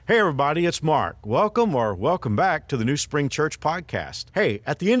Hey everybody, it's Mark. Welcome back to the New Spring Church podcast. Hey,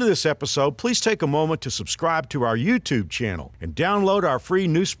 at the end of this episode, please take a moment to subscribe to our YouTube channel and download our free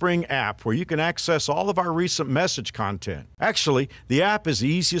New Spring app where you can access all of our recent message content. Actually, the app is the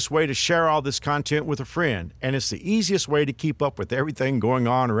easiest way to share all this content with a friend, and it's the easiest way to keep up with everything going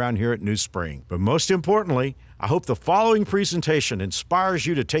on around here at New Spring. But most importantly, I hope the following presentation inspires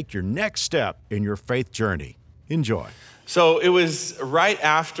you to take your next step in your faith journey. Enjoy. So it was right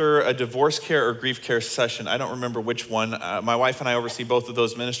after a divorce care or grief care session. I don't remember which one. My wife and I oversee both of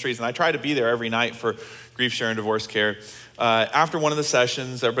those ministries, and I try to be there every night for grief share and divorce care. After one of the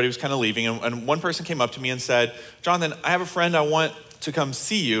sessions, everybody was kind of leaving, and one person came up to me and said, "Jonathan, I have a friend I want to come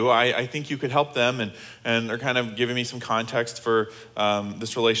see you. I think you could help them," and they're kind of giving me some context for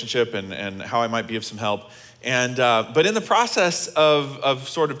this relationship and how I might be of some help. And but in the process of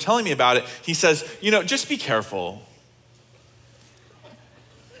sort of telling me about it, he says, just be careful.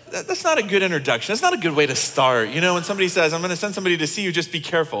 That's not a good introduction. That's not a good way to start. When somebody says, "I'm going to send somebody to see you, just be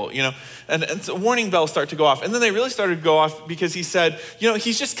careful," and so warning bells start to go off. And then they really started to go off because he said,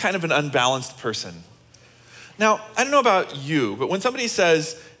 he's just kind of an unbalanced person. Now, I don't know about you, but when somebody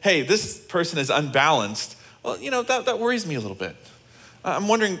says, "Hey, this person is unbalanced," well, that worries me a little bit. I'm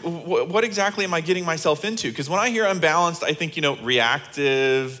wondering, what exactly am I getting myself into? Because when I hear unbalanced, I think,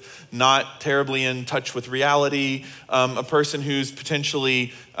 reactive, not terribly in touch with reality, a person who's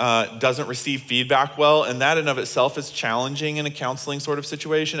potentially doesn't receive feedback well, and that in of itself is challenging in a counseling sort of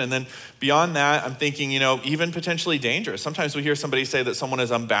situation. And then beyond that, I'm thinking, even potentially dangerous. Sometimes we hear somebody say that someone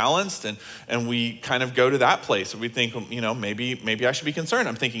is unbalanced, and we kind of go to that place. We think, maybe I should be concerned.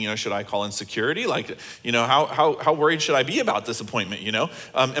 I'm thinking, should I call in security? Like, how worried should I be about disappointment,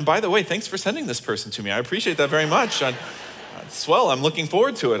 And by the way, thanks for sending this person to me. I appreciate that very much. Swell, I'm looking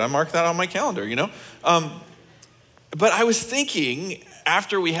forward to it. I marked that on my calendar, But I was thinking,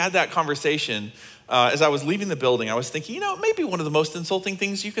 after we had that conversation, as I was leaving the building, I was thinking, maybe one of the most insulting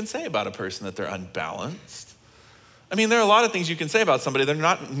things you can say about a person that they're unbalanced. I mean, there are a lot of things you can say about somebody that are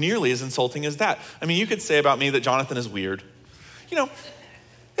not nearly as insulting as that. I mean, you could say about me that Jonathan is weird.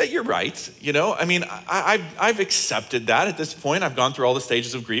 You're right. I've accepted that at this point. I've gone through all the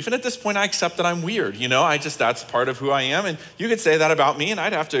stages of grief, and at this point, I accept that I'm weird. That's part of who I am, and you could say that about me, and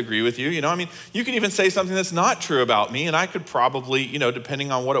I'd have to agree with you. You could even say something that's not true about me, and I could probably,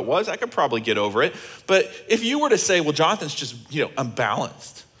 depending on what it was, I could probably get over it. But if you were to say, well, Jonathan's just,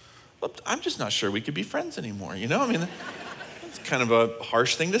 unbalanced, well, I'm just not sure we could be friends anymore. It's kind of a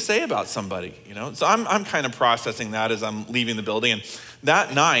harsh thing to say about somebody, So I'm kind of processing that as I'm leaving the building. And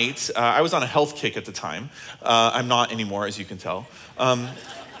that night, I was on a health kick at the time. I'm not anymore, as you can tell.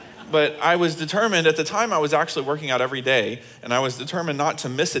 But I was determined, at the time I was actually working out every day, and I was determined not to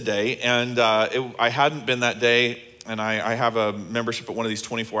miss a day. And I hadn't been that day, and I have a membership at one of these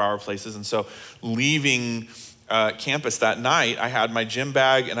 24-hour places. And so leaving campus that night, I had my gym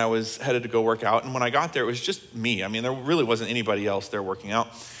bag and I was headed to go work out. And when I got there, it was just me. I mean, there really wasn't anybody else there working out.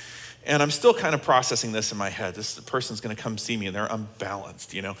 And I'm still kind of processing this in my head. This person's going to come see me and they're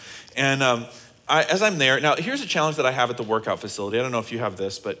unbalanced, And as I'm there, now here's a challenge that I have at the workout facility. I don't know if you have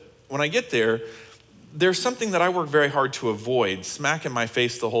this, but when I get there, there's something that I work very hard to avoid, smack in my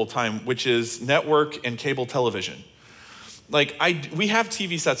face the whole time, which is network and cable television. We have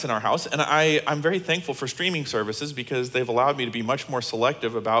TV sets in our house, and I'm very thankful for streaming services because they've allowed me to be much more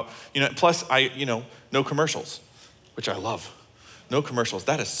selective about, plus no commercials, which I love. No commercials,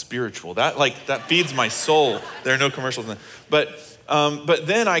 that is spiritual. That feeds my soul. There are no commercials. But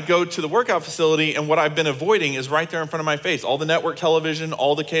then I go to the workout facility, and what I've been avoiding is right there in front of my face. All the network television,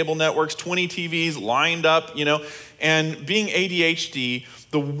 all the cable networks, 20 TVs lined up, and being ADHD,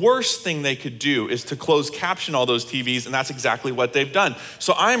 the worst thing they could do is to close caption all those TVs, and that's exactly what they've done.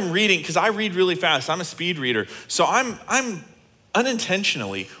 So I'm reading, because I read really fast. I'm a speed reader. So I'm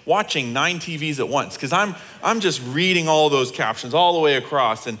unintentionally watching 9 TVs at once, because I'm just reading all those captions all the way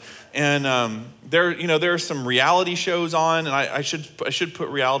across. And there are some reality shows on, and I should put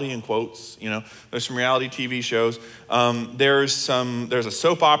reality in quotes. There's some reality TV shows. There's a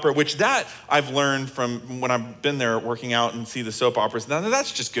soap opera, which that I've learned from when I've been there working out and see the soap operas. Now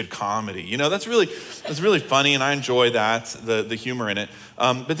that's just good comedy. That's really funny, and I enjoy that, the humor in it.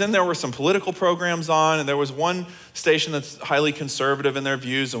 But then there were some political programs on, and there was one station that's highly conservative in their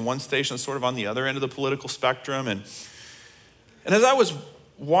views, and one station that's sort of on the other end of the political spectrum. And as I was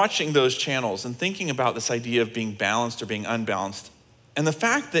watching those channels and thinking about this idea of being balanced or being unbalanced, and the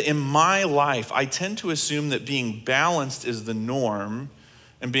fact that in my life, I tend to assume that being balanced is the norm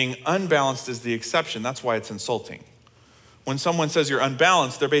and being unbalanced is the exception. That's why it's insulting. When someone says you're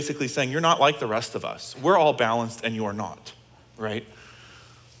unbalanced, they're basically saying you're not like the rest of us. We're all balanced and you're not, right?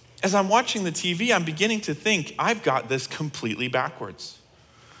 as I'm watching the TV, I'm beginning to think I've got this completely backwards.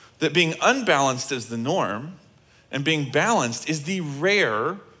 That being unbalanced is the norm, and being balanced is the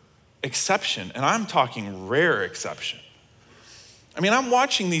rare exception. And I'm talking rare exception. I mean, I'm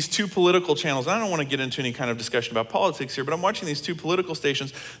watching these two political channels. I don't want to get into any kind of discussion about politics here, but I'm watching these two political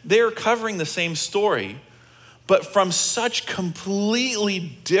stations. They're covering the same story, but from such completely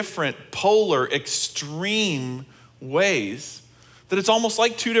different, polar, extreme ways that it's almost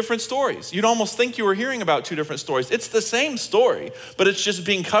like two different stories. You'd almost think you were hearing about two different stories. It's the same story, but it's just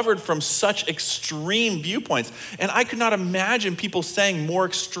being covered from such extreme viewpoints. And I could not imagine people saying more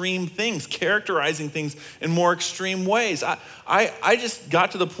extreme things, characterizing things in more extreme ways. I just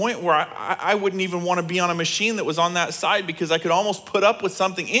got to the point where I wouldn't even want to be on a machine that was on that side, because I could almost put up with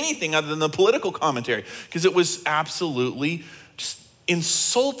anything other than the political commentary, because it was absolutely just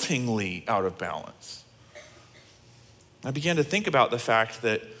insultingly out of balance. I began to think about the fact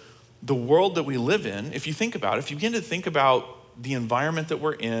that the world that we live in, if you begin to think about the environment that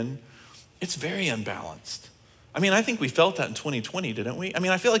we're in, it's very unbalanced. I mean, I think we felt that in 2020, didn't we? I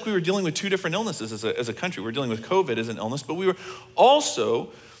mean, I feel like we were dealing with two different illnesses as a country. We were dealing with COVID as an illness, but we were also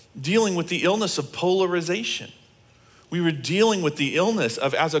dealing with the illness of polarization. We were dealing with the illness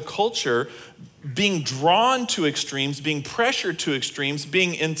of, as a culture, being drawn to extremes, being pressured to extremes,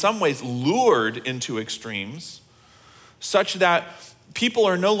 being in some ways lured into extremes, such that people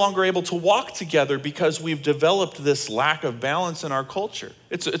are no longer able to walk together because we've developed this lack of balance in our culture.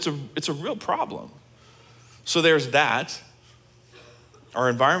 It's a real problem. So there's that.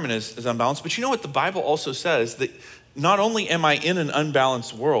 Our environment is unbalanced. But you know what the Bible also says? That not only am I in an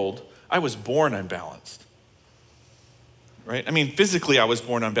unbalanced world, I was born unbalanced. Right? I mean, physically I was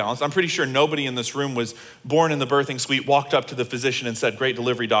born unbalanced. I'm pretty sure nobody in this room was born in the birthing suite, walked up to the physician and said, "Great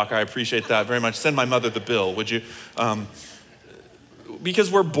delivery, doc, I appreciate that very much. Send my mother the bill, would you?"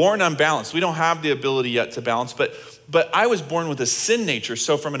 Because we're born unbalanced. We don't have the ability yet to balance, but I was born with a sin nature.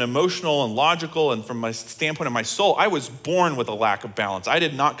 So from an emotional and logical and from my standpoint of my soul, I was born with a lack of balance. I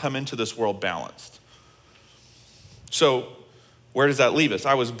did not come into this world balanced. So where does that leave us?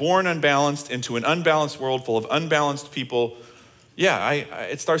 I was born unbalanced into an unbalanced world full of unbalanced people. Yeah,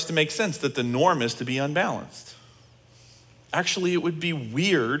 it starts to make sense that the norm is to be unbalanced. Actually, it would be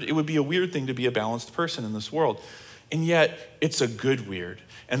weird. It would be a weird thing to be a balanced person in this world. And yet, it's a good weird.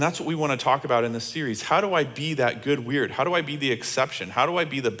 And that's what we want to talk about in this series. How do I be that good weird? How do I be the exception? How do I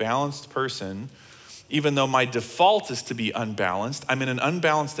be the balanced person, even though my default is to be unbalanced? I'm in an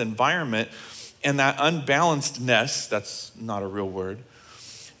unbalanced environment, and that unbalancedness, that's not a real word,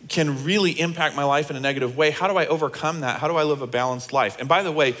 can really impact my life in a negative way. How do I overcome that? How do I live a balanced life? And by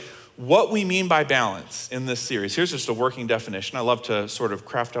the way, what we mean by balance in this series, here's just a working definition. I love to sort of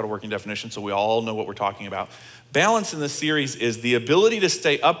craft out a working definition so we all know what we're talking about. Balance in this series is the ability to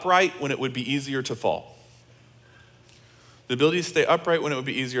stay upright when it would be easier to fall. The ability to stay upright when it would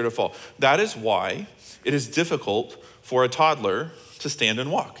be easier to fall. That is why it is difficult for a toddler to stand and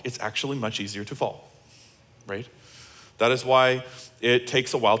walk. It's actually much easier to fall, right? That is why it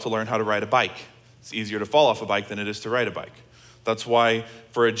takes a while to learn how to ride a bike. It's easier to fall off a bike than it is to ride a bike. That's why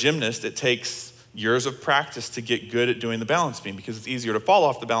for a gymnast, it takes years of practice to get good at doing the balance beam, because it's easier to fall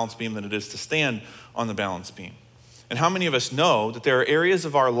off the balance beam than it is to stand on the balance beam. And how many of us know that there are areas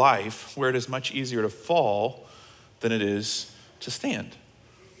of our life where it is much easier to fall than it is to stand?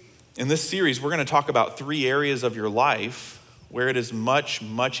 In this series, we're going to talk about 3 areas of your life where it is much,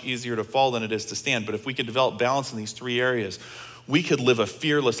 much easier to fall than it is to stand. But if we could develop balance in these 3 areas, we could live a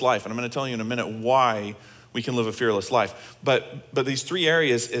fearless life. And I'm going to tell you in a minute why we can live a fearless life. But these 3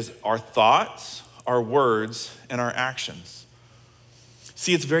 areas is our thoughts, our words, and our actions.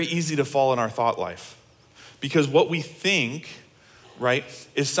 See, it's very easy to fall in our thought life, because what we think, right,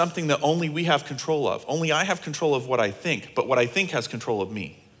 is something that only we have control of. Only I have control of what I think, but what I think has control of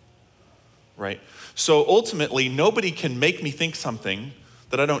me, right? So ultimately, nobody can make me think something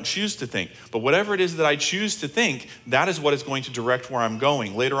that I don't choose to think. But whatever it is that I choose to think, that is what is going to direct where I'm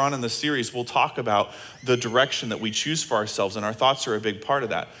going. Later on in the series, we'll talk about the direction that we choose for ourselves, and our thoughts are a big part of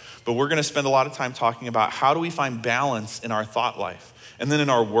that. But we're going to spend a lot of time talking about how do we find balance in our thought life. And then in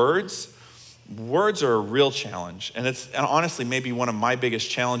our words are a real challenge. And it's honestly maybe one of my biggest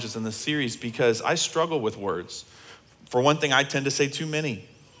challenges in this series, because I struggle with words. For one thing, I tend to say too many.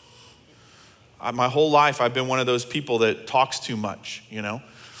 My whole life, I've been one of those people that talks too much, you know?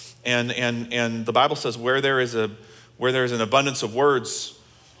 And the Bible says where there is an abundance of words,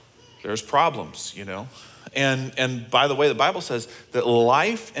 there's problems, you know? And by the way, the Bible says that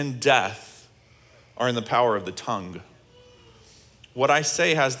life and death are in the power of the tongue. What I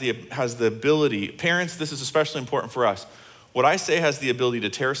say has the ability, parents, this is especially important for us. What I say has the ability to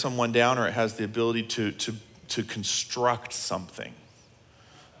tear someone down, or it has the ability to construct something.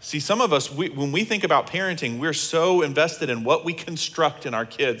 See, some of us, when we think about parenting, we're so invested in what we construct in our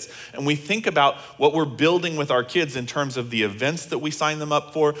kids. And we think about what we're building with our kids in terms of the events that we sign them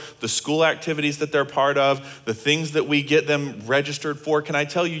up for, the school activities that they're part of, the things that we get them registered for. Can I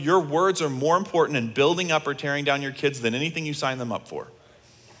tell you, your words are more important in building up or tearing down your kids than anything you sign them up for.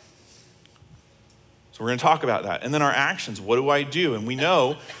 So we're going to talk about that. And then our actions. What do I do? And we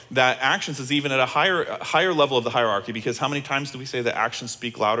know that actions is even at a higher level of the hierarchy, because how many times do we say that actions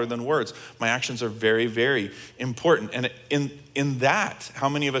speak louder than words? My actions are very, very important. And in that, how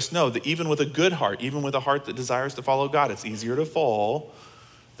many of us know that even with a good heart, even with a heart that desires to follow God, it's easier to fall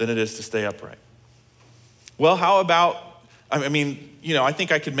than it is to stay upright? Well, how about, I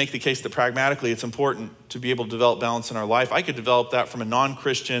think I could make the case that pragmatically it's important to be able to develop balance in our life. I could develop that from a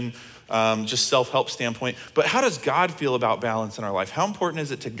non-Christian just self-help standpoint. But how does God feel about balance in our life? How important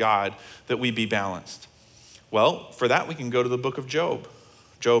is it to God that we be balanced? Well, for that, we can go to the book of Job.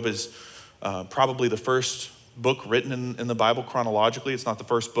 Job is probably the first book written in the Bible chronologically. It's not the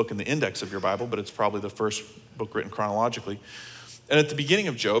first book in the index of your Bible, but it's probably the first book written chronologically. And at the beginning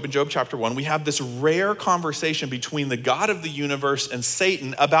of Job, in Job chapter 1, we have this rare conversation between the God of the universe and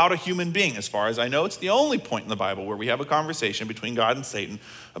Satan about a human being. As far as I know, it's the only point in the Bible where we have a conversation between God and Satan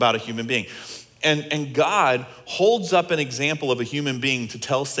about a human being. And God holds up an example of a human being to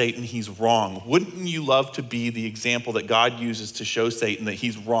tell Satan he's wrong. Wouldn't you love to be the example that God uses to show Satan that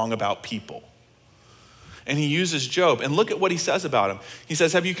he's wrong about people? And he uses Job. And look at what he says about him. He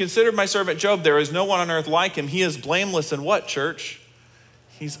says, "Have you considered my servant Job? There is no one on earth like him. He is blameless in" what, church?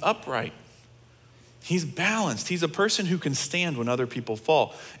 He's upright. He's balanced. He's a person who can stand when other people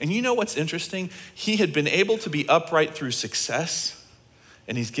fall. And you know what's interesting? He had been able to be upright through success,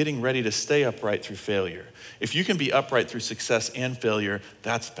 and he's getting ready to stay upright through failure. If you can be upright through success and failure,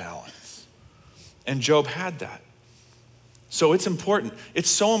 that's balance. And Job had that. So it's important. It's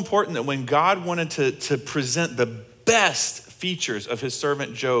so important that when God wanted to present the best features of his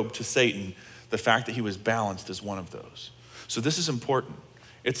servant Job to Satan, the fact that he was balanced is one of those. So this is important.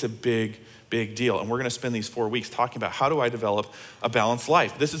 It's a big, big deal. And we're going to spend these 4 weeks talking about how do I develop a balanced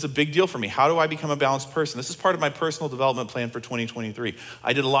life. This is a big deal for me. How do I become a balanced person? This is part of my personal development plan for 2023.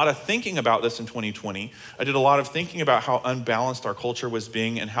 I did a lot of thinking about this in 2020. I did a lot of thinking about how unbalanced our culture was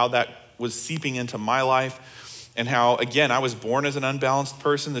being and how that was seeping into my life, and how, again, I was born as an unbalanced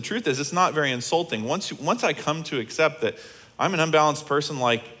person. The truth is, it's not very insulting. Once I come to accept that I'm an unbalanced person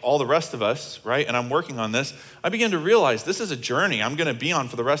like all the rest of us, right? And I'm working on this. I begin to realize this is a journey I'm going to be on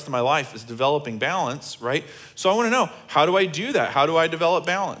for the rest of my life, is developing balance, right? So I want to know, how do I do that? How do I develop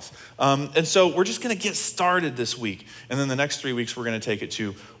balance? And so we're just going to get started this week. And then the next 3 weeks, we're going to take it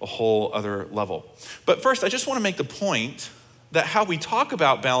to a whole other level. But first, I just want to make the point that how we talk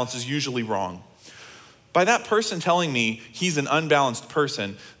about balance is usually wrong. By that person telling me he's an unbalanced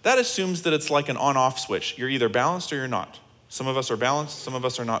person, that assumes that it's like an on-off switch. You're either balanced or you're not. Some of us are balanced, some of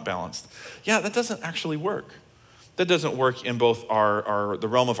us are not balanced. Yeah, that doesn't actually work. That doesn't work in both the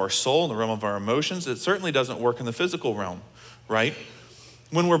realm of our soul and the realm of our emotions. It certainly doesn't work in the physical realm, right?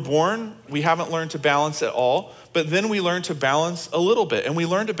 When we're born, we haven't learned to balance at all, but then we learn to balance a little bit, and we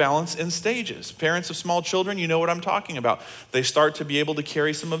learn to balance in stages. Parents of small children, you know what I'm talking about. They start to be able to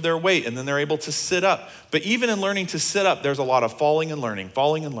carry some of their weight, and then they're able to sit up. But even in learning to sit up, there's a lot of falling and learning,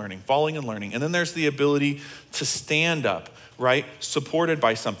 falling and learning, falling and learning. And then there's the ability to stand up, right? Supported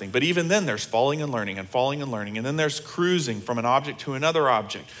by something. But even then there's falling and learning and falling and learning. And then there's cruising from an object to another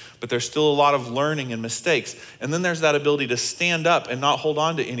object. But there's still a lot of learning and mistakes. And then there's that ability to stand up and not hold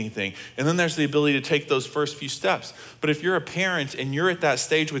on to anything. And then there's the ability to take those first few steps. But if you're a parent and you're at that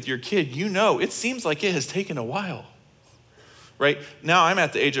stage with your kid, you know it seems like it has taken a while. Right? Now I'm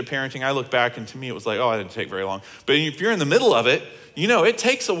at the age of parenting. I look back and to me it was like, oh, it didn't take very long. But if you're in the middle of it, you know it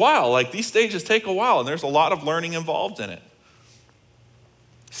takes a while. Like these stages take a while and there's a lot of learning involved in it.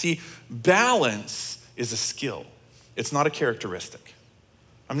 See, balance is a skill. It's not a characteristic.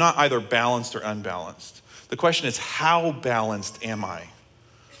 I'm not either balanced or unbalanced. The question is, how balanced am I?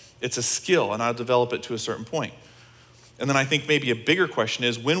 It's a skill, and I'll develop it to a certain point. And then I think maybe a bigger question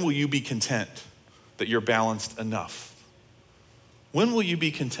is, when will you be content that you're balanced enough? When will you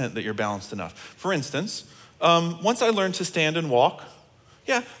be content that you're balanced enough? For instance, once I learned to stand and walk,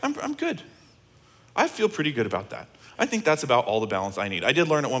 yeah, I'm good. I feel pretty good about that. I think that's about all the balance I need. I did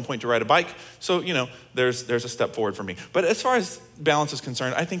learn at one point to ride a bike, so there's a step forward for me. But as far as balance is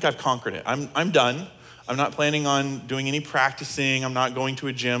concerned, I think I've conquered it. I'm done. I'm not planning on doing any practicing. I'm not going to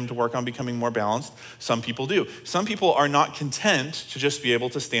a gym to work on becoming more balanced. Some people do. Some people are not content to just be able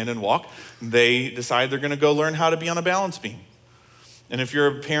to stand and walk. They decide they're going to go learn how to be on a balance beam. And if you're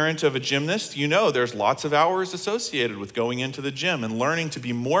a parent of a gymnast, you know there's lots of hours associated with going into the gym and learning to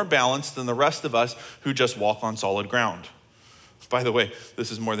be more balanced than the rest of us who just walk on solid ground. By the way,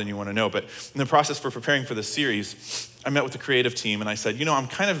 this is more than you want to know, but in the process for preparing for this series, I met with the creative team and I said, I'm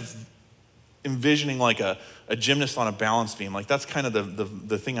kind of envisioning like a gymnast on a balance beam. Like that's kind of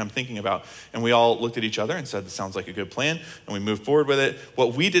the thing I'm thinking about. And we all looked at each other and said, this sounds like a good plan. And we moved forward with it.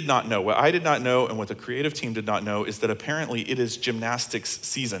 What we did not know, what I did not know, and what the creative team did not know is that apparently it is gymnastics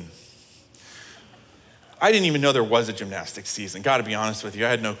season. I didn't even know there was a gymnastics season. Got to be honest with you,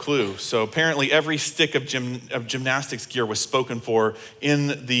 I had no clue. So apparently every stick of gymnastics gear was spoken for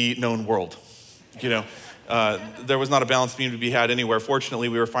in the known world. There was not a balance beam to be had anywhere. Fortunately,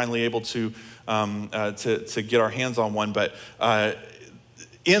 we were finally able to get our hands on one. But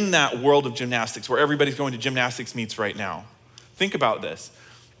in that world of gymnastics, where everybody's going to gymnastics meets right now, think about this,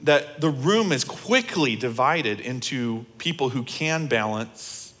 that the room is quickly divided into people who can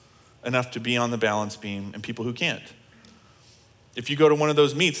balance enough to be on the balance beam and people who can't. If you go to one of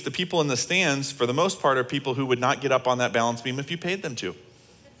those meets, the people in the stands, for the most part, are people who would not get up on that balance beam if you paid them to.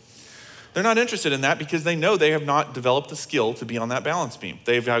 They're not interested in that because they know they have not developed the skill to be on that balance beam.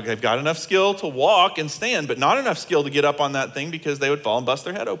 They've got enough skill to walk and stand, but not enough skill to get up on that thing because they would fall and bust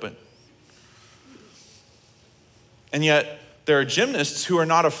their head open. And yet, there are gymnasts who are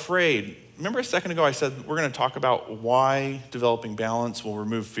not afraid. Remember a second ago I said we're going to talk about why developing balance will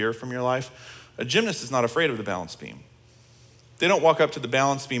remove fear from your life? A gymnast is not afraid of the balance beam. They don't walk up to the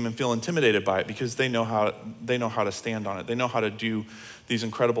balance beam and feel intimidated by it because they know how to stand on it. They know how to do these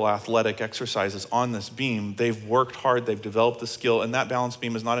incredible athletic exercises on this beam. They've worked hard, they've developed the skill, and that balance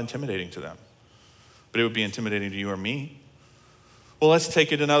beam is not intimidating to them. But it would be intimidating to you or me. Well, let's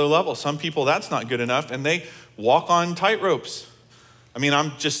take it another level. Some people, that's not good enough, and they walk on tight ropes. I mean,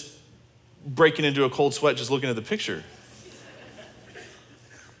 I'm just breaking into a cold sweat just looking at the picture.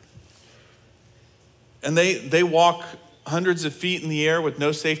 And they walk hundreds of feet in the air with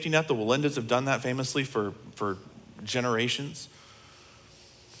no safety net. The Wallendas have done that famously for generations.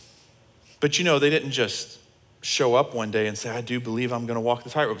 But they didn't just show up one day and say, I do believe I'm going to walk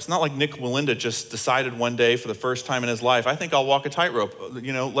the tightrope. It's not like Nick Wallenda just decided one day for the first time in his life, I think I'll walk a tightrope.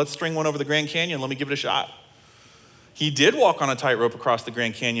 Let's string one over the Grand Canyon. Let me give it a shot. He did walk on a tightrope across the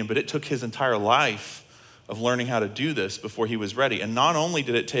Grand Canyon, but it took his entire life of learning how to do this before he was ready. And not only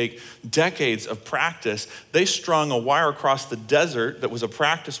did it take decades of practice, they strung a wire across the desert that was a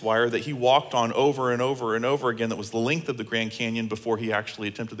practice wire that he walked on over and over and over again that was the length of the Grand Canyon before he actually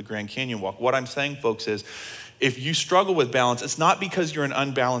attempted the Grand Canyon walk. What I'm saying, folks, is if you struggle with balance, it's not because you're an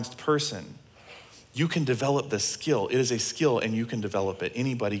unbalanced person. You can develop this skill. It is a skill and you can develop it.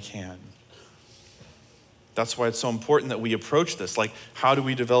 Anybody can. That's why it's so important that we approach this. Like, how do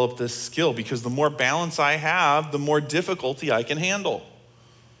we develop this skill? Because the more balance I have, the more difficulty I can handle.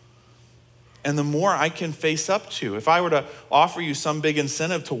 And the more I can face up to. If I were to offer you some big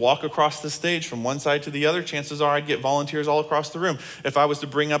incentive to walk across the stage from one side to the other, chances are I'd get volunteers all across the room. If I was to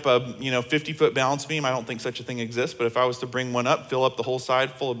bring up a 50-foot balance beam, I don't think such a thing exists, but if I was to bring one up, fill up the whole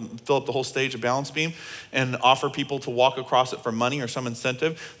side, fill up the whole stage of balance beam, and offer people to walk across it for money or some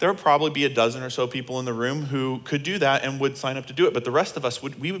incentive, there would probably be a dozen or so people in the room who could do that and would sign up to do it. But the rest of us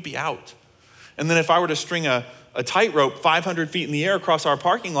would be out. And then if I were to string a tightrope 500 feet in the air across our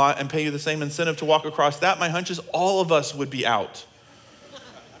parking lot and pay you the same incentive to walk across that, my hunch is all of us would be out.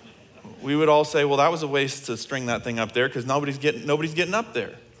 We would all say, well, that was a waste to string that thing up there because nobody's getting up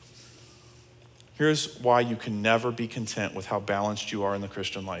there. Here's why you can never be content with how balanced you are in the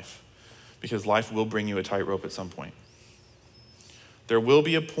Christian life. Because life will bring you a tightrope at some point. There will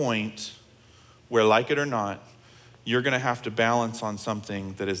be a point where, like it or not, you're going to have to balance on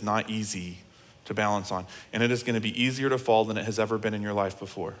something that is not easy to balance on. And it is going to be easier to fall than it has ever been in your life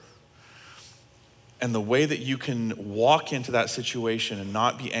before. And the way that you can walk into that situation and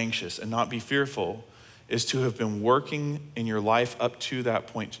not be anxious and not be fearful is to have been working in your life up to that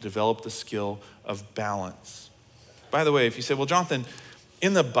point to develop the skill of balance. By the way, if you say, well, Jonathan,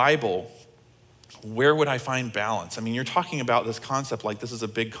 in the Bible, where would I find balance? I mean, you're talking about this concept like this is a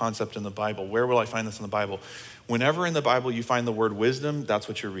big concept in the Bible. Where will I find this in the Bible? Whenever in the Bible you find the word wisdom, that's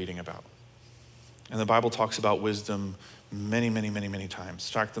what you're reading about. And the Bible talks about wisdom many, many, many, many times.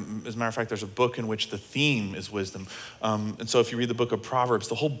 In fact, as a matter of fact, there's a book in which the theme is wisdom. And so if you read the book of Proverbs,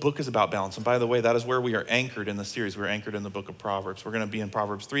 the whole book is about balance. And by the way, that is where we are anchored in the series. We're anchored in the book of Proverbs. We're going to be in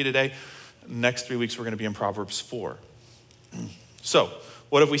Proverbs 3 today. Next 3 weeks, we're going to be in Proverbs 4. So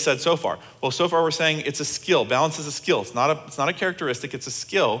What have we said so far? Well, so far we're saying it's a skill. Balance is a skill. It's not a characteristic, it's a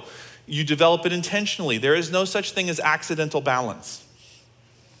skill. You develop it intentionally. There is no such thing as accidental balance.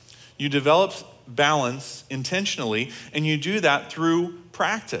 You develop balance intentionally, and you do that through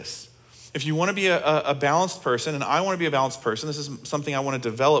practice. If you want to be a balanced person, and I want to be a balanced person, this is something I want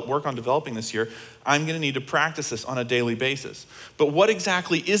to work on developing this year, I'm going to need to practice this on a daily basis. But what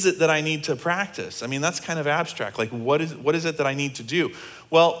exactly is it that I need to practice? I mean, that's kind of abstract. Like, what is it that I need to do?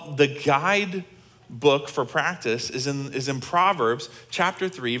 Well, the guide book for practice is in Proverbs chapter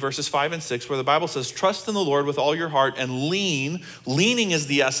 3, verses 5 and 6, where the Bible says, trust in the Lord with all your heart and lean. Leaning is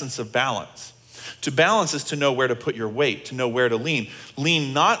the essence of balance. To balance is to know where to put your weight, to know where to lean.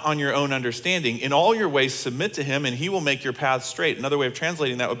 Lean not on your own understanding. In all your ways, submit to him, and he will make your path straight. Another way of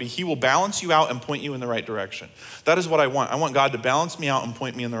translating that would be he will balance you out and point you in the right direction. That is what I want. I want God to balance me out and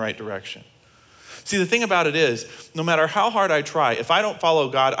point me in the right direction. See, the thing about it is, no matter how hard I try, if I don't follow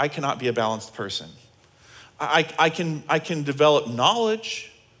God, I cannot be a balanced person. I can develop knowledge.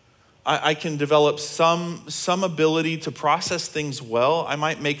 I can develop some ability to process things well. I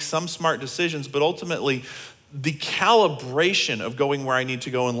might make some smart decisions, but ultimately, the calibration of going where I need to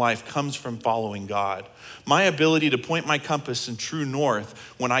go in life comes from following God. My ability to point my compass in true north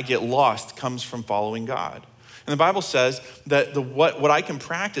when I get lost comes from following God. And the Bible says that what I can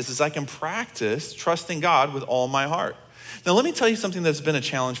practice is I can practice trusting God with all my heart. Now, let me tell you something that's been a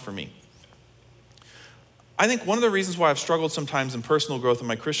challenge for me. I think one of the reasons why I've struggled sometimes in personal growth in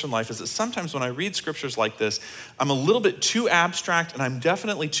my Christian life is that sometimes when I read scriptures like this, I'm a little bit too abstract and I'm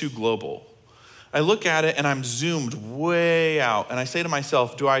definitely too global. I look at it and I'm zoomed way out and I say to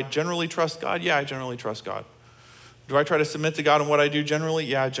myself, do I generally trust God? Yeah, I generally trust God. Do I try to submit to God in what I do generally?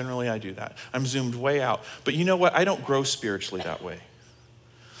 Yeah, generally I do that. I'm zoomed way out. But you know what? I don't grow spiritually that way.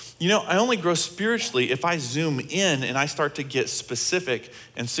 You know, I only grow spiritually if I zoom in and I start to get specific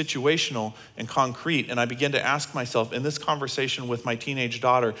and situational and concrete, and I begin to ask myself, in this conversation with my teenage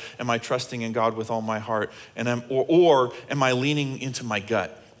daughter, am I trusting in God with all my heart? And or am I leaning into my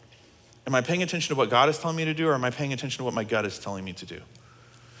gut? Am I paying attention to what God is telling me to do, or am I paying attention to what my gut is telling me to do?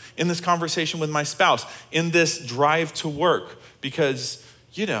 In this conversation with my spouse, in this drive to work, because,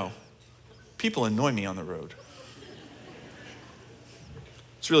 you know, people annoy me on the road.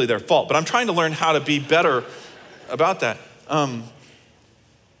 It's really their fault, but I'm trying to learn how to be better about that.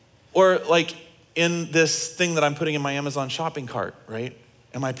 Or like in this thing that I'm putting in my Amazon shopping cart, right?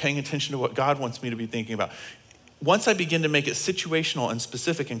 Am I paying attention to what God wants me to be thinking about? Once I begin to make it situational and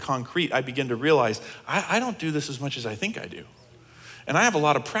specific and concrete, I begin to realize I don't do this as much as I think I do. And I have a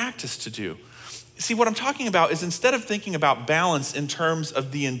lot of practice to do. See, what I'm talking about is instead of thinking about balance in terms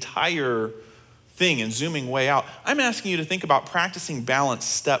of the entire thing and zooming way out, I'm asking you to think about practicing balance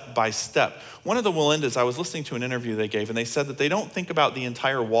step by step. One of the Wallendas, I was listening to an interview they gave, and they said that they don't think about the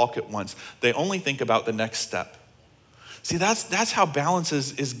entire walk at once. They only think about the next step. See, that's how balance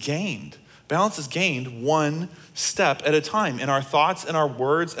is gained. Balance is gained one step at a time. In our thoughts, in our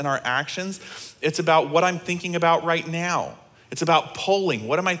words, in our actions, it's about what I'm thinking about right now. It's about polling.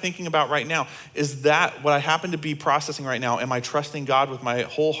 What am I thinking about right now? Is that what I happen to be processing right now? Am I trusting God with my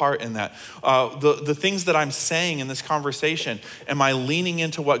whole heart in that? The things that I'm saying in this conversation, am I leaning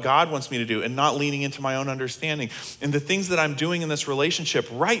into what God wants me to do and not leaning into my own understanding? And the things that I'm doing in this relationship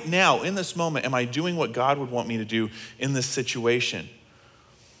right now, in this moment, am I doing what God would want me to do in this situation?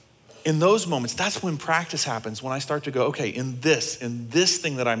 In those moments, that's when practice happens, when I start to go, okay, in this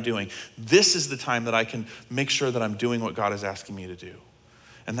thing that I'm doing, this is the time that I can make sure that I'm doing what God is asking me to do.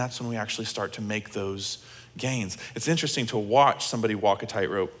 And that's when we actually start to make those gains. It's interesting to watch somebody walk a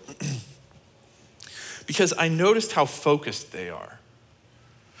tightrope because I noticed how focused they are.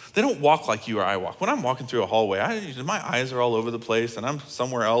 They don't walk like you or I walk. When I'm walking through a hallway, my eyes are all over the place and I'm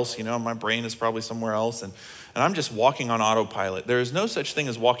somewhere else, my brain is probably somewhere else and I'm just walking on autopilot. There is no such thing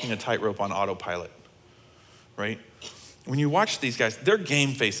as walking a tightrope on autopilot, right? When you watch these guys, their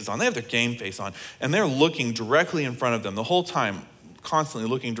game faces on. They have their game face on and they're looking directly in front of them the whole time, constantly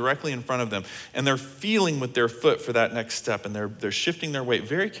looking directly in front of them. And they're feeling with their foot for that next step and they're shifting their weight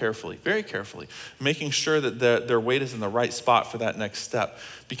very carefully, making sure that their weight is in the right spot for that next step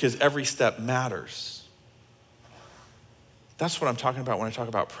because every step matters. That's what I'm talking about when I talk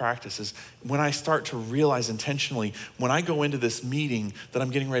about practice is when I start to realize intentionally, when I go into this meeting that I'm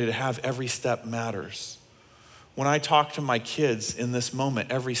getting ready to have, every step matters. When I talk to my kids in this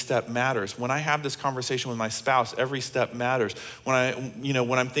moment, every step matters. When I have this conversation with my spouse, every step matters. When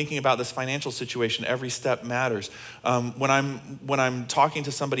I'm thinking about this financial situation, every step matters. When I'm talking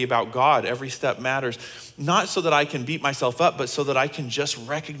to somebody about God, every step matters. Not so that I can beat myself up, but so that I can just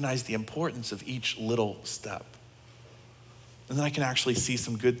recognize the importance of each little step. And then I can actually see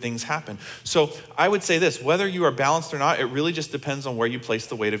some good things happen. So I would say this, whether you are balanced or not, it really just depends on where you place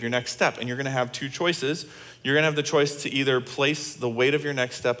the weight of your next step. And you're gonna have two choices. You're gonna have the choice to either place the weight of your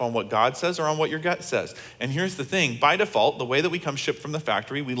next step on what God says or on what your gut says. And here's the thing, by default, the way that we come shipped from the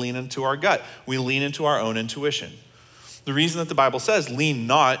factory, we lean into our gut. We lean into our own intuition. The reason that the Bible says lean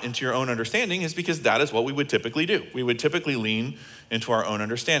not into your own understanding is because that is what we would typically do. We would typically lean into our own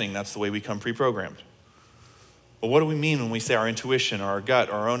understanding. That's the way we come pre-programmed. But what do we mean when we say our intuition or our gut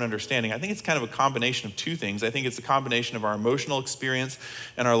or our own understanding? I think it's kind of a combination of two things. I think it's a combination of our emotional experience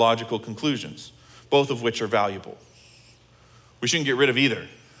and our logical conclusions, both of which are valuable. We shouldn't get rid of either,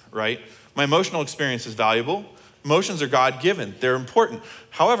 right? My emotional experience is valuable. Emotions are God-given. They're important.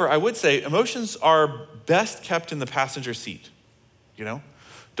 However, I would say emotions are best kept in the passenger seat, you know?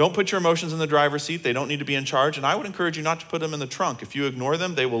 Don't put your emotions in the driver's seat. They don't need to be in charge. And I would encourage you not to put them in the trunk. If you ignore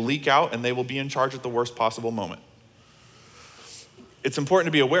them, they will leak out and they will be in charge at the worst possible moment. It's important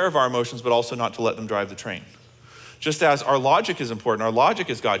to be aware of our emotions, but also not to let them drive the train. Just as our logic is important, our logic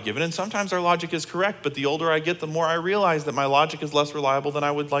is God-given, and sometimes our logic is correct, but the older I get, the more I realize that my logic is less reliable than I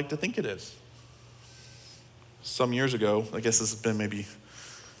would like to think it is. Some years ago, I guess this has been maybe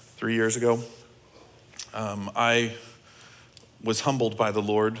 3 years ago, I was humbled by the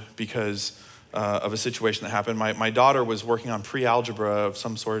Lord because of a situation that happened. My daughter was working on pre-algebra of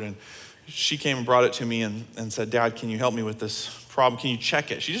some sort, and she came and brought it to me and said, "Dad, can you help me with this problem? Can you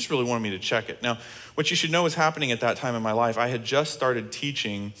check it?" She just really wanted me to check it. Now, what you should know was happening at that time in my life, I had just started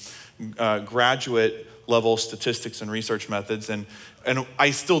teaching graduate level statistics and research methods, and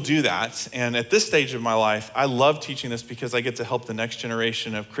I still do that. And at this stage of my life, I love teaching this because I get to help the next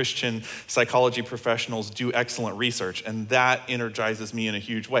generation of Christian psychology professionals do excellent research, and that energizes me in a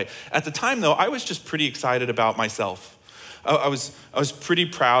huge way. At the time, though, I was just pretty excited about myself. I was pretty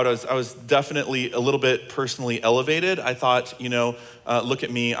proud. I was definitely a little bit personally elevated. I thought, look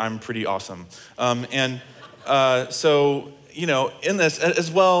at me, I'm pretty awesome. So, in this as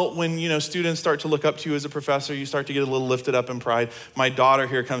well, when, students start to look up to you as a professor, you start to get a little lifted up in pride. My daughter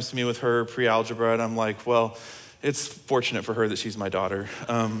here comes to me with her pre-algebra, and I'm like, well, it's fortunate for her that she's my daughter.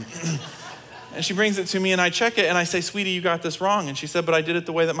 And she brings it to me, and I check it, and I say, "Sweetie, you got this wrong." And she said, "But I did it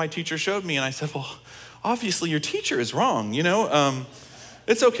the way that my teacher showed me." And I said, "Well, obviously your teacher is wrong,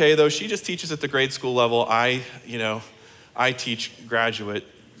 It's okay, though. She just teaches at the grade school level. I teach graduate.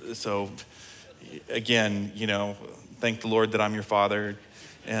 So, again, thank the Lord that I'm your father,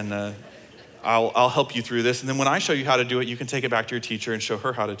 and I'll help you through this. And then when I show you how to do it, you can take it back to your teacher and show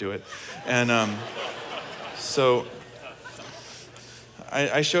her how to do it." And so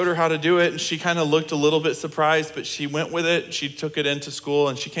I showed her how to do it, and she kind of looked a little bit surprised, but she went with it. She took it into school,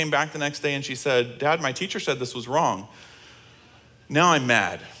 and she came back the next day, and she said, "Dad, my teacher said this was wrong. Now I'm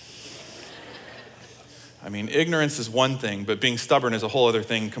mad." I mean, ignorance is one thing, but being stubborn is a whole other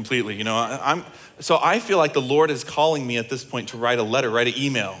thing completely. So I feel like the Lord is calling me at this point to write a letter, write an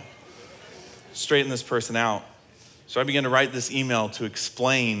email, straighten this person out. So I began to write this email to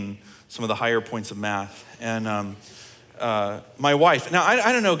explain some of the higher points of math. And my wife, now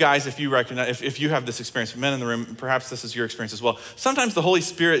I don't know, guys, if you recognize, if you have this experience, men in the room, perhaps this is your experience as well. Sometimes the Holy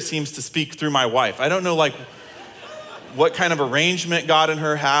Spirit seems to speak through my wife. I don't know, what kind of arrangement God and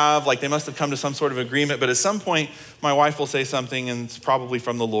her have. They must have come to some sort of agreement. But at some point, my wife will say something, and it's probably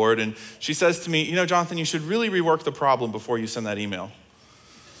from the Lord. And she says to me, "Jonathan, you should really rework the problem before you send that email."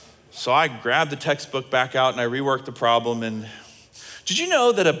 So I grabbed the textbook back out, and I reworked the problem. And did you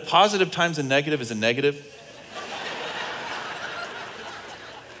know that a positive times a negative is a negative?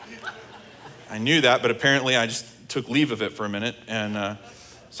 I knew that, but apparently I just took leave of it for a minute. And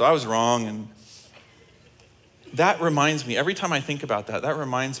so I was wrong. And that reminds me, every time I think about that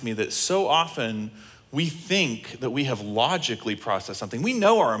reminds me that so often we think that we have logically processed something. We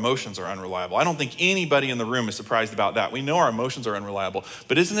know our emotions are unreliable. I don't think anybody in the room is surprised about that. We know our emotions are unreliable.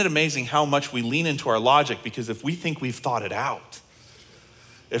 But isn't it amazing how much we lean into our logic? Because if we think we've thought it out,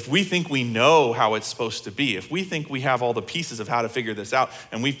 if we think we know how it's supposed to be, if we think we have all the pieces of how to figure this out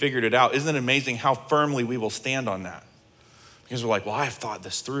and we figured it out, isn't it amazing how firmly we will stand on that? Because we're like, well, I've thought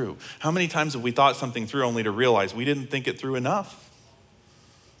this through. How many times have we thought something through only to realize we didn't think it through enough?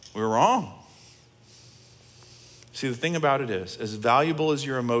 We were wrong. See, the thing about it is, as valuable as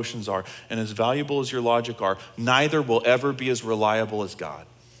your emotions are and as valuable as your logic are, neither will ever be as reliable as God.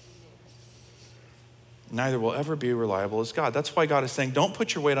 Neither will ever be reliable as God. That's why God is saying, don't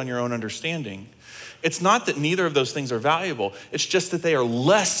put your weight on your own understanding. It's not that neither of those things are valuable. It's just that they are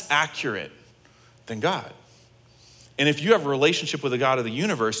less accurate than God. And if you have a relationship with the God of the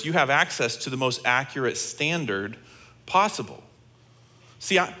universe, you have access to the most accurate standard possible.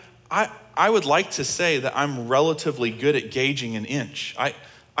 See, I would like to say that I'm relatively good at gauging an inch.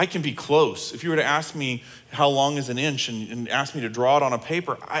 I can be close. If you were to ask me how long is an inch and ask me to draw it on a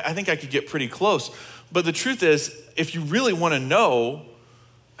paper, I think I could get pretty close. But the truth is, if you really want to know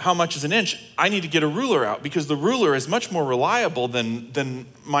how much is an inch, I need to get a ruler out, because the ruler is much more reliable than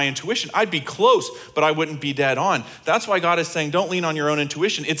my intuition. I'd be close, but I wouldn't be dead on. That's why God is saying, don't lean on your own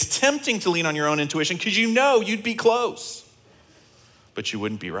intuition. It's tempting to lean on your own intuition because you know you'd be close, but you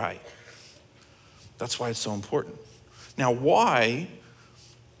wouldn't be right. That's why it's so important. Now, why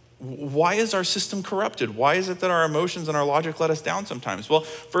is our system corrupted? Why is it that our emotions and our logic let us down sometimes? Well,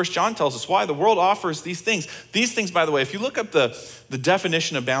 1 John tells us why. The world offers these things. These things, by the way, if you look up the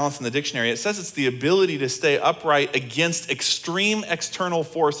definition of balance in the dictionary, it says it's the ability to stay upright against extreme external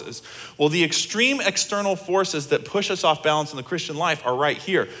forces. Well, the extreme external forces that push us off balance in the Christian life are right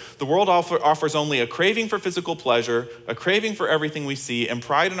here. The world offers only a craving for physical pleasure, a craving for everything we see, and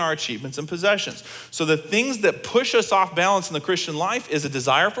pride in our achievements and possessions. So the things that push us off balance in the Christian life is a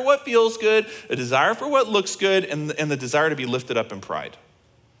desire for what feels good, a desire for what looks good, and the desire to be lifted up in pride.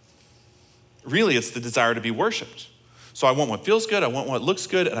 Really, it's the desire to be worshiped. So I want what feels good, I want what looks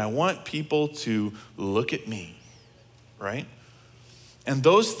good, and I want people to look at me, right? And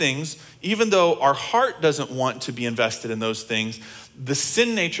those things, even though our heart doesn't want to be invested in those things, the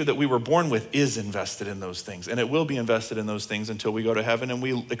sin nature that we were born with is invested in those things, and it will be invested in those things until we go to heaven and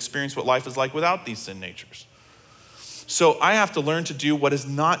we experience what life is like without these sin natures. So I have to learn to do what is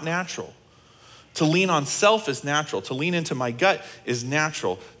not natural. To lean on self is natural. To lean into my gut is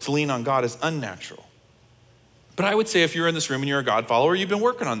natural. To lean on God is unnatural. But I would say if you're in this room and you're a God follower, you've been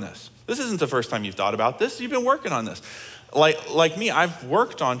working on this. This isn't the first time you've thought about this. You've been working on this. Like me, I've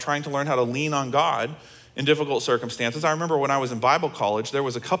worked on trying to learn how to lean on God in difficult circumstances. I remember when I was in Bible college, there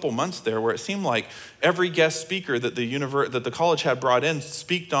was a couple months there where it seemed like every guest speaker that the college had brought in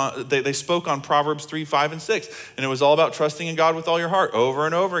they spoke on Proverbs 3, 5, and 6. And it was all about trusting in God with all your heart over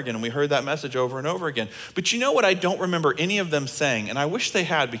and over again. And we heard that message over and over again. But you know what I don't remember any of them saying, and I wish they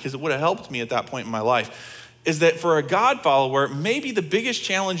had because it would have helped me at that point in my life, is that for a God follower, maybe the biggest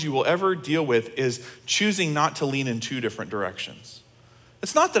challenge you will ever deal with is choosing not to lean in two different directions.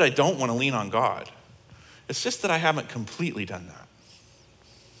 It's not that I don't want to lean on God. It's just that I haven't completely done that.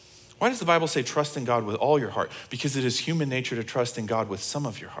 Why does the Bible say trust in God with all your heart? Because it is human nature to trust in God with some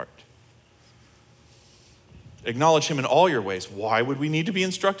of your heart. Acknowledge him in all your ways. Why would we need to be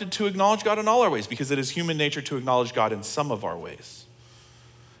instructed to acknowledge God in all our ways? Because it is human nature to acknowledge God in some of our ways.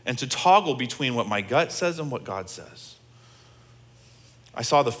 And to toggle between what my gut says and what God says. I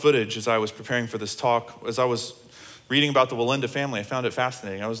saw the footage as I was preparing for this talk. As I was reading about the Walenda family, I found it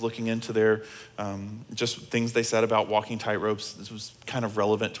fascinating. I was looking into their, just things they said about walking tightropes. This was kind of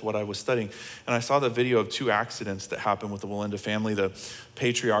relevant to what I was studying. And I saw the video of two accidents that happened with the Walenda family. The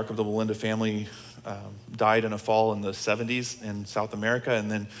patriarch of the Walenda family died in a fall in the 70s in South America.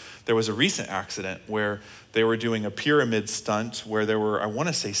 And then there was a recent accident where they were doing a pyramid stunt where there were, I want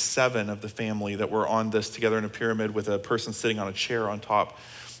to say 7 of the family that were on this together in a pyramid with a person sitting on a chair on top.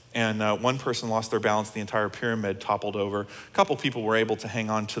 And one person lost their balance, the entire pyramid toppled over. A couple people were able to hang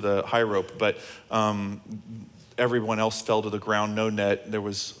on to the high rope, but everyone else fell to the ground, no net. There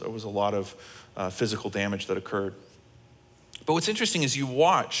was a lot of physical damage that occurred. But what's interesting is you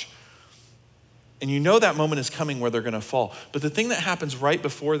watch, and you know that moment is coming where they're gonna fall. But the thing that happens right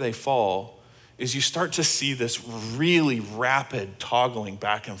before they fall is you start to see this really rapid toggling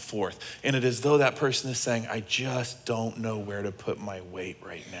back and forth. And it is as though that person is saying, I just don't know where to put my weight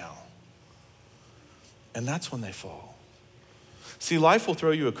right now. And that's when they fall. See, life will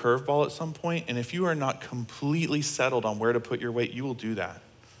throw you a curveball at some point, and if you are not completely settled on where to put your weight, you will do that.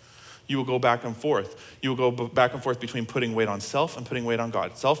 You will go back and forth. You will go back and forth between putting weight on self and putting weight on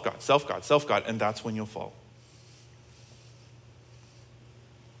God. Self, God, self, God, self, God, and that's when you'll fall.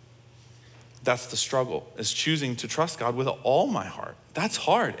 That's the struggle, is choosing to trust God with all my heart. That's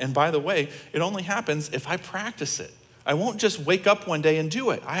hard. And by the way, it only happens if I practice it. I won't just wake up one day and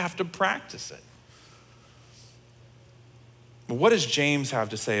do it. I have to practice it. But what does James have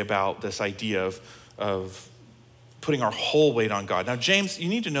to say about this idea of putting our whole weight on God? Now, James, you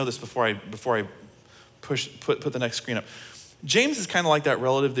need to know this before I put the next screen up. James is kind of like that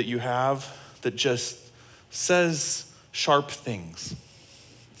relative that you have that just says sharp things.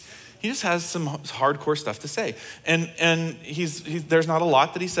 He just has some hardcore stuff to say. And there's not a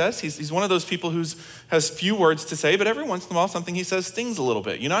lot that he says. He's one of those people who has few words to say, but every once in a while something he says stings a little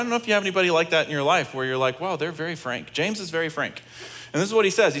bit. You know, I don't know if you have anybody like that in your life where you're like, wow, they're very frank. James is very frank. And this is what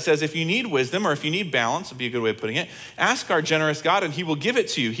he says. He says, if you need wisdom or if you need balance, would be a good way of putting it, ask our generous God and he will give it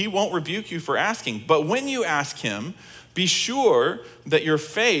to you. He won't rebuke you for asking. But when you ask him, be sure that your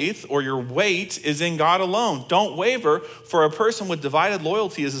faith or your weight is in God alone. Don't waver, for a person with divided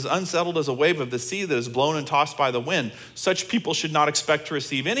loyalty is as unsettled as a wave of the sea that is blown and tossed by the wind. Such people should not expect to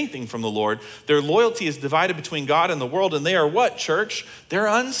receive anything from the Lord. Their loyalty is divided between God and the world, and they are what, church? They're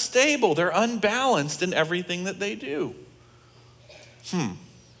unstable. They're unbalanced in everything that they do.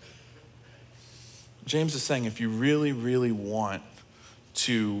 James is saying if you really, really want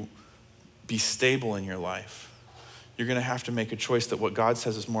to be stable in your life, you're going to have to make a choice that what God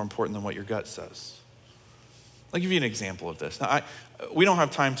says is more important than what your gut says. I'll give you an example of this. Now, we don't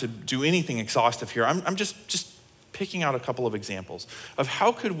have time to do anything exhaustive here. I'm just picking out a couple of examples of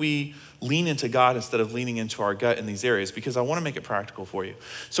how could we lean into God instead of leaning into our gut in these areas, because I want to make it practical for you.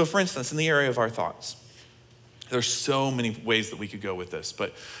 So for instance, in the area of our thoughts, there's so many ways that we could go with this.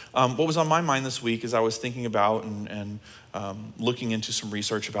 But what was on my mind this week as I was thinking about and looking into some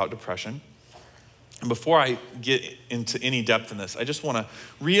research about depression. And before I get into any depth in this, I just want to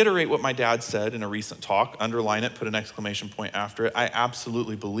reiterate what my dad said in a recent talk, underline it, put an exclamation point after it. I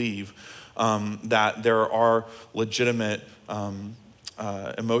absolutely believe that there are legitimate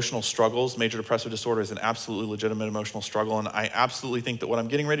emotional struggles. Major depressive disorder is an absolutely legitimate emotional struggle, and I absolutely think that what I'm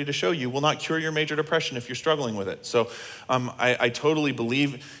getting ready to show you will not cure your major depression if you're struggling with it. So I totally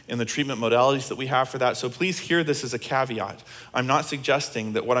believe in the treatment modalities that we have for that, so please hear this as a caveat. I'm not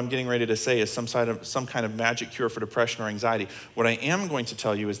suggesting that what I'm getting ready to say is some kind of magic cure for depression or anxiety. What I am going to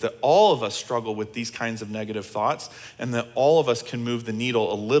tell you is that all of us struggle with these kinds of negative thoughts, and that all of us can move the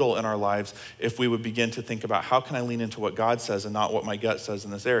needle a little in our lives if we would begin to think about how can I lean into what God says and not what my gut says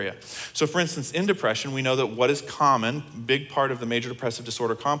in this area. So for instance, in depression, we know that what is common, big part of the major depressive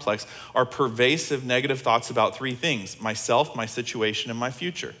disorder complex, are pervasive negative thoughts about three things: myself, my situation, and my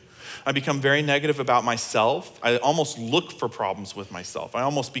future. I become very negative about myself. I almost look for problems with myself. I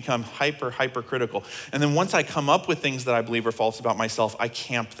almost become hypercritical. And then once I come up with things that I believe are false about myself, I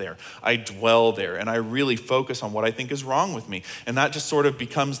camp there. I dwell there. And I really focus on what I think is wrong with me. And that just sort of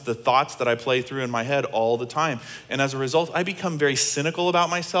becomes the thoughts that I play through in my head all the time. And as a result, I become very cynical about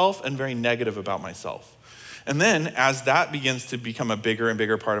myself and very negative about myself. And then as that begins to become a bigger and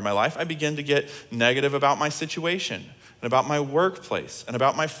bigger part of my life, I begin to get negative about my situation, and about my workplace, and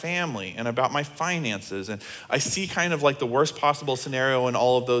about my family, and about my finances. And I see kind of like the worst possible scenario in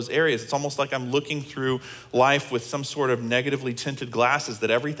all of those areas. It's almost like I'm looking through life with some sort of negatively tinted glasses,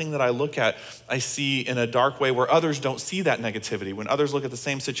 that everything that I look at, I see in a dark way where others don't see that negativity. When others look at the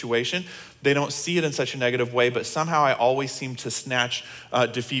same situation, they don't see it in such a negative way, but somehow I always seem to snatch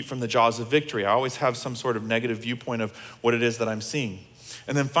defeat from the jaws of victory. I always have some sort of negative viewpoint of what it is that I'm seeing.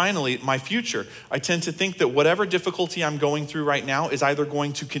 And then finally, my future. I tend to think that whatever difficulty I'm going through right now is either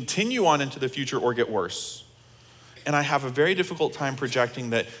going to continue on into the future or get worse. And I have a very difficult time projecting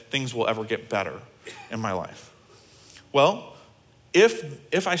that things will ever get better in my life. Well,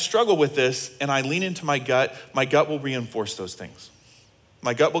 if I struggle with this and I lean into my gut will reinforce those things.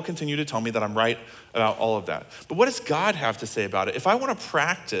 My gut will continue to tell me that I'm right about all of that. But what does God have to say about it? If I want to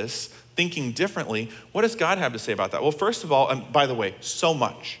practice thinking differently, what does God have to say about that? Well, first of all, and by the way, so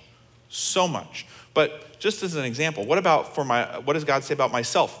much. But just as an example, what does God say about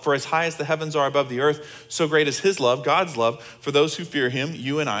myself? For as high as the heavens are above the earth, so great is his love, God's love, for those who fear him,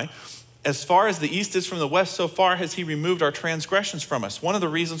 you and I. As far as the east is from the west, so far has he removed our transgressions from us. One of the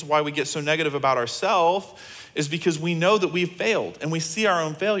reasons why we get so negative about ourselves is because we know that we've failed and we see our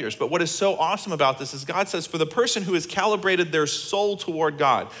own failures. But what is so awesome about this is God says, for the person who has calibrated their soul toward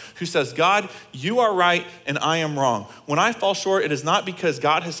God, who says, God, you are right and I am wrong. When I fall short, it is not because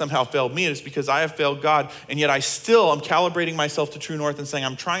God has somehow failed me, it is because I have failed God, and yet I still am calibrating myself to true north and saying,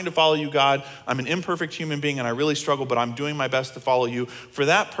 I'm trying to follow you, God. I'm an imperfect human being and I really struggle, but I'm doing my best to follow you. For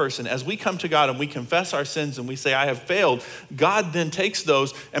that person, as we come to God and we confess our sins and we say, I have failed, God then takes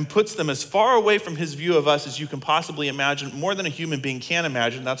those and puts them as far away from his view of us as you can possibly imagine, more than a human being can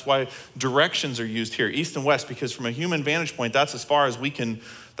imagine. That's why directions are used here, east and west, because from a human vantage point, that's as far as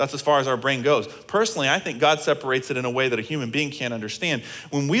our brain goes. Personally, I think God separates it in a way that a human being can't understand.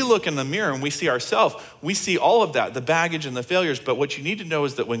 When we look in the mirror and we see ourselves, we see all of that, the baggage and the failures, but what you need to know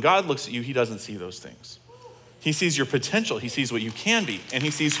is that when God looks at you, he doesn't see those things. He sees your potential, he sees what you can be, and he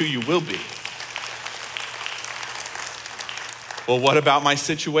sees who you will be. Well, what about my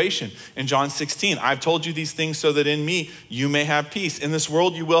situation? In John 16, I've told you these things so that in me you may have peace. In this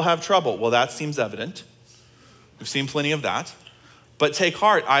world you will have trouble. Well, that seems evident. We've seen plenty of that. But take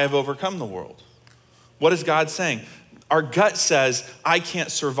heart, I have overcome the world. What is God saying? Our gut says, I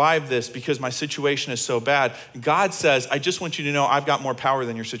can't survive this because my situation is so bad. God says, I just want you to know I've got more power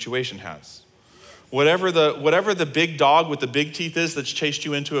than your situation has. Whatever the big dog with the big teeth is that's chased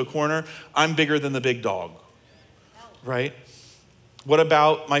you into a corner, I'm bigger than the big dog, right? What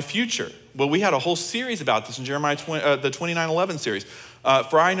about my future? Well, we had a whole series about this in Jeremiah, the 29:11 series.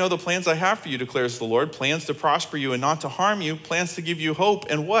 For I know the plans I have for you, declares the Lord, plans to prosper you and not to harm you, plans to give you hope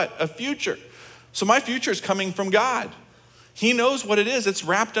and what? A future. So my future is coming from God. He knows what it is. It's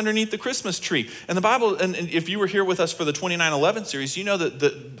wrapped underneath the Christmas tree. And the Bible, and if you were here with us for the 29:11 series, you know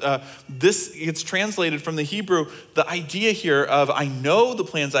that this gets translated from the Hebrew. The idea here of I know the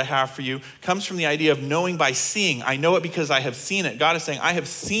plans I have for you comes from the idea of knowing by seeing. I know it because I have seen it. God is saying, I have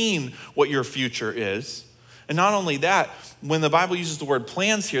seen what your future is. And not only that, when the Bible uses the word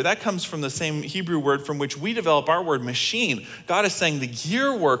plans here, that comes from the same Hebrew word from which we develop our word machine. God is saying the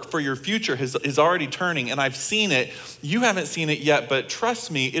gear work for your future is already turning, and I've seen it. You haven't seen it yet, but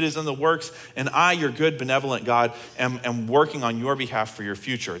trust me, it is in the works, and I, your good, benevolent God, am working on your behalf for your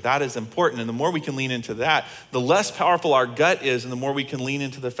future. That is important, and the more we can lean into that, the less powerful our gut is, and the more we can lean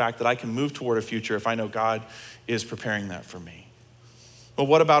into the fact that I can move toward a future if I know God is preparing that for me. But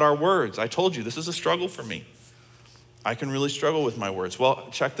what about our words? I told you, this is a struggle for me. I can really struggle with my words. Well,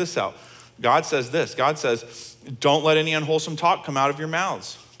 check this out. God says this. God says, don't let any unwholesome talk come out of your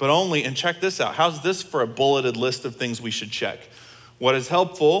mouths, but only, and check this out. How's this for a bulleted list of things we should check? What is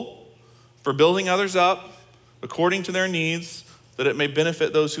helpful for building others up according to their needs, that it may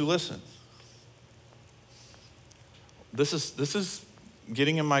benefit those who listen. This is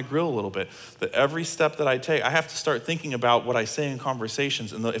getting in my grill a little bit, that every step that I take, I have to start thinking about what I say in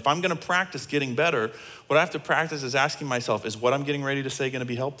conversations. And if I'm going to practice getting better, what I have to practice is asking myself, is what I'm getting ready to say going to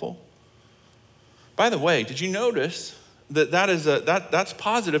be helpful? By the way, did you notice that's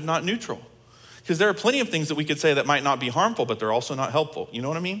positive, not neutral? Because there are plenty of things that we could say that might not be harmful, but they're also not helpful. You know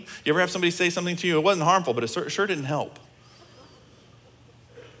what I mean? You ever have somebody say something to you, it wasn't harmful, but it sure didn't help.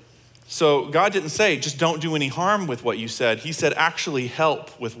 So God didn't say, just don't do any harm with what you said. He said, actually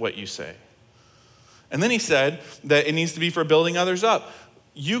help with what you say. And then he said that it needs to be for building others up.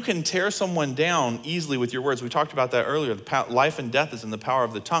 You can tear someone down easily with your words. We talked about that earlier. Life and death is in the power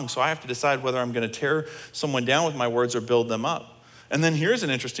of the tongue. So I have to decide whether I'm going to tear someone down with my words or build them up. And then here's an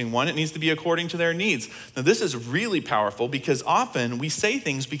interesting one. It needs to be according to their needs. Now this is really powerful because often we say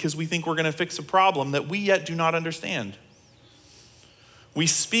things because we think we're going to fix a problem that we yet do not understand. We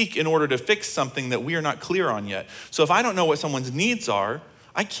speak in order to fix something that we are not clear on yet. So if I don't know what someone's needs are,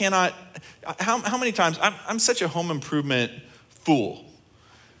 I cannot, how many times, I'm such a home improvement fool.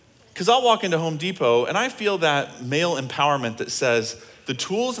 Because I'll walk into Home Depot and I feel that male empowerment that says, the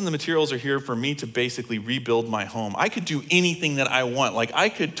tools and the materials are here for me to basically rebuild my home. I could do anything that I want. Like I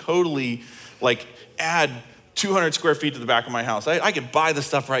could totally add 200 square feet to the back of my house. I could buy the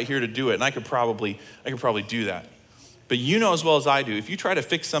stuff right here to do it, and I could probably do that. But you know as well as I do, if you try to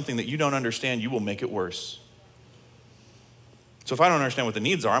fix something that you don't understand, you will make it worse. So if I don't understand what the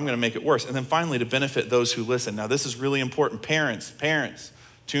needs are, I'm going to make it worse. And then finally, to benefit those who listen. Now this is really important. Parents,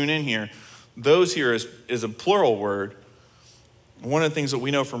 tune in here. Those here is a plural word. One of the things that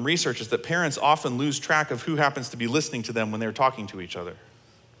we know from research is that parents often lose track of who happens to be listening to them when they're talking to each other.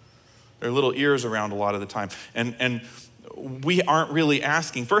 There are little ears around a lot of the time. And we aren't really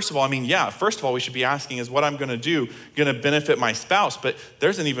asking, first of all, we should be asking, is what I'm going to do going to benefit my spouse? But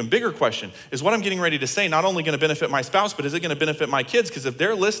there's an even bigger question. Is what I'm getting ready to say not only going to benefit my spouse, but is it going to benefit my kids? Because if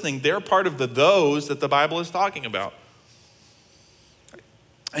they're listening, they're part of the those that the Bible is talking about.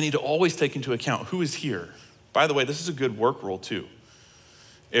 I need to always take into account who is here. By the way, this is a good work rule too.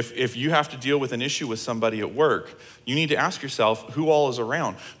 If you have to deal with an issue with somebody at work, you need to ask yourself who all is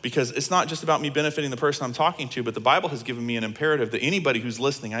around, because it's not just about me benefiting the person I'm talking to, but the Bible has given me an imperative that anybody who's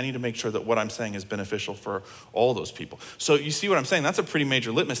listening, I need to make sure that what I'm saying is beneficial for all those people. So you see what I'm saying? That's a pretty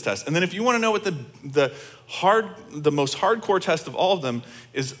major litmus test. And then if you want to know what the most hardcore test of all of them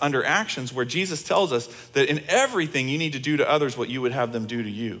is under actions, where Jesus tells us that in everything you need to do to others what you would have them do to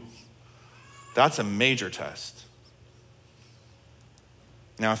you. That's a major test.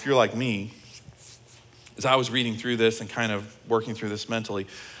 Now, if you're like me, as I was reading through this and kind of working through this mentally,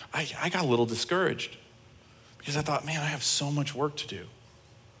 I got a little discouraged because I thought, man, I have so much work to do.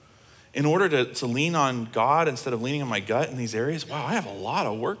 In order to lean on God instead of leaning on my gut in these areas, wow, I have a lot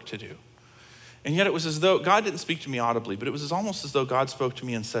of work to do. And yet it was as though God didn't speak to me audibly, but it was almost as though God spoke to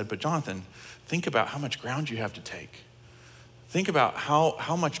me and said, but Jonathan, think about how much ground you have to take. Think about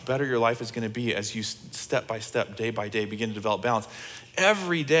how much better your life is going to be as you step by step, day by day, begin to develop balance.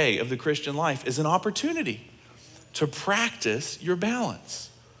 Every day of the Christian life is an opportunity to practice your balance.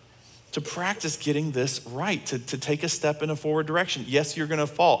 to practice getting this right, to take a step in a forward direction. Yes, you're gonna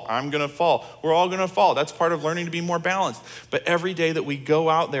fall. I'm gonna fall. We're all gonna fall. That's part of learning to be more balanced. But every day that we go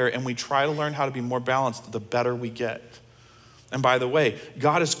out there and we try to learn how to be more balanced, the better we get. And by the way,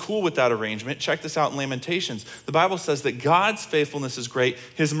 God is cool with that arrangement. Check this out in Lamentations. The Bible says that God's faithfulness is great.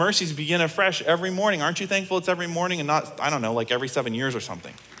 His mercies begin afresh every morning. Aren't you thankful it's every morning and not, I don't know, like every 7 years or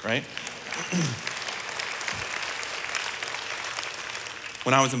something, right?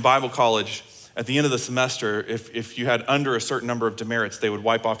 When I was in Bible college, at the end of the semester, if you had under a certain number of demerits, they would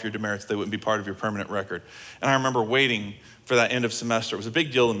wipe off your demerits. They wouldn't be part of your permanent record. And I remember waiting for that end of semester. It was a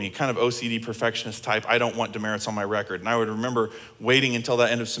big deal to me, kind of OCD perfectionist type. I don't want demerits on my record. And I would remember waiting until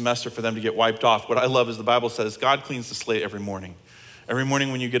that end of semester for them to get wiped off. What I love is the Bible says God cleans the slate every morning. Every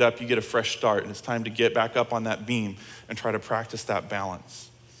morning when you get up, you get a fresh start. And it's time to get back up on that beam and try to practice that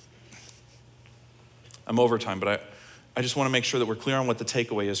balance. I'm over time, but I just want to make sure that we're clear on what the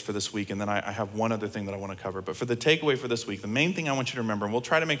takeaway is for this week, and then I have one other thing that I want to cover. But for the takeaway for this week, the main thing I want you to remember, and we'll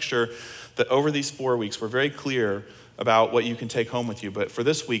try to make sure that over these 4 weeks, we're very clear about what you can take home with you. But for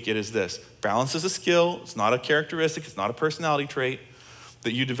this week, it is this. Balance is a skill. It's not a characteristic. It's not a personality trait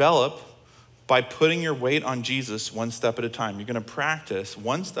that you develop by putting your weight on Jesus one step at a time. You're going to practice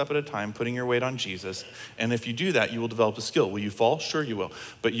one step at a time, putting your weight on Jesus. And if you do that, you will develop a skill. Will you fall? Sure you will.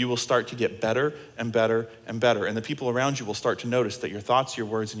 But you will start to get better and better and better. And the people around you will start to notice that your thoughts, your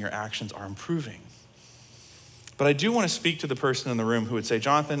words, and your actions are improving. But I do want to speak to the person in the room who would say,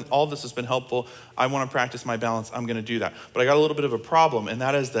 Jonathan, all of this has been helpful. I want to practice my balance. I'm going to do that. But I got a little bit of a problem, and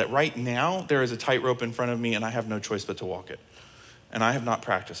that is that right now there is a tightrope in front of me, and I have no choice but to walk it. And I have not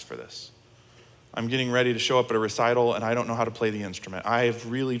practiced for this. I'm getting ready to show up at a recital and I don't know how to play the instrument. I have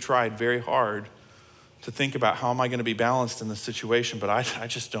really tried very hard to think about how am I going to be balanced in this situation, but I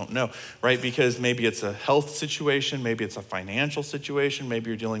just don't know, right? Because maybe it's a health situation, maybe it's a financial situation,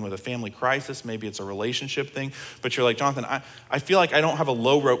 maybe you're dealing with a family crisis, maybe it's a relationship thing, but you're like, Jonathan, I feel like I don't have a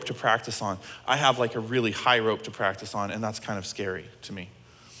low rope to practice on. I have like a really high rope to practice on, and that's kind of scary to me.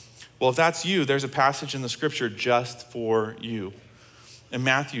 Well, if that's you, there's a passage in the scripture just for you. In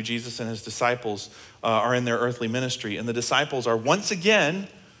Matthew, Jesus and his disciples are in their earthly ministry, and the disciples are once again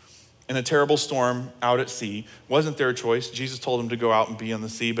in a terrible storm out at sea. Wasn't their choice. Jesus told them to go out and be on the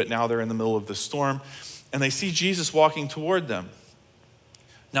sea, but now they're in the middle of the storm, and they see Jesus walking toward them.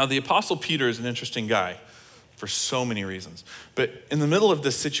 Now, the Apostle Peter is an interesting guy for so many reasons, but in the middle of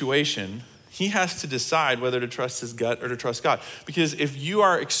this situation, he has to decide whether to trust his gut or to trust God. Because if you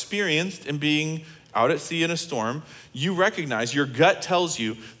are experienced in being out at sea in a storm, you recognize, your gut tells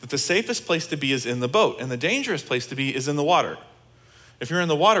you that the safest place to be is in the boat, and the dangerous place to be is in the water. If you're in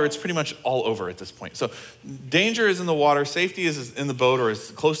the water, it's pretty much all over at this point. So danger is in the water, safety is in the boat, or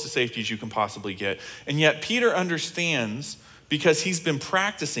as close to safety as you can possibly get. And yet Peter understands, because he's been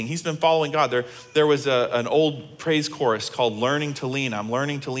practicing, he's been following God. There was an old praise chorus called Learning to Lean. I'm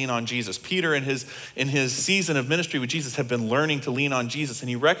learning to lean on Jesus. Peter in his season of ministry with Jesus had been learning to lean on Jesus. And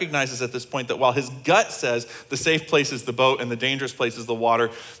he recognizes at this point that while his gut says the safe place is the boat and the dangerous place is the water,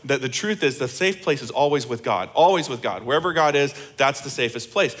 that the truth is the safe place is always with God, always with God. Wherever God is, that's the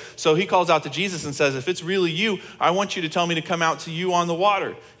safest place. So he calls out to Jesus and says, if it's really you, I want you to tell me to come out to you on the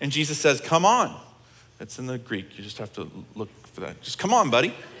water. And Jesus says, come on. It's in the Greek. You just have to look for that. Just come on,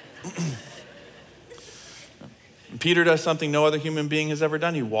 buddy. Peter does something no other human being has ever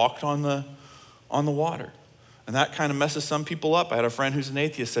done. He walked on the water. And that kind of messes some people up. I had a friend who's an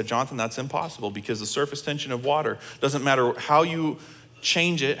atheist said, Jonathan, that's impossible because the surface tension of water, doesn't matter how you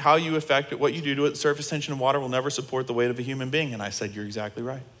change it, how you affect it, what you do to it, the surface tension of water will never support the weight of a human being. And I said, you're exactly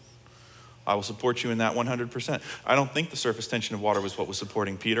right. I will support you in that 100%. I don't think the surface tension of water was what was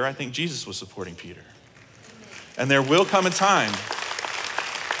supporting Peter. I think Jesus was supporting Peter. And there will come a time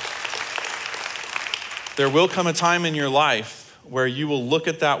in your life where you will look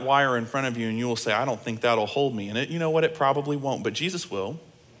at that wire in front of you and you will say, I don't think that'll hold me. And you know what? It probably won't, but Jesus will.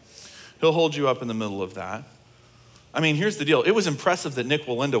 He'll hold you up in the middle of that. I mean, here's the deal. It was impressive that Nick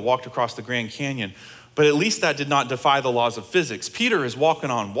Walinda walked across the Grand Canyon, but at least that did not defy the laws of physics. Peter is walking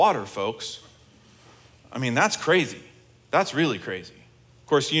on water, folks. I mean, that's crazy. That's really crazy. Of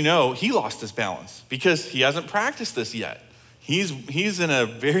course, you know, he lost his balance because he hasn't practiced this yet. He's in a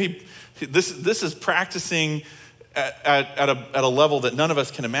very, this is practicing at a level that none of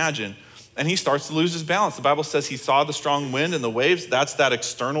us can imagine. And he starts to lose his balance. The Bible says he saw the strong wind and the waves. That's that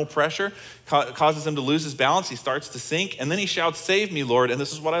external pressure causes him to lose his balance. He starts to sink. And then he shouts, save me, Lord. And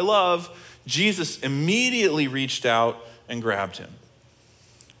this is what I love. Jesus immediately reached out and grabbed him.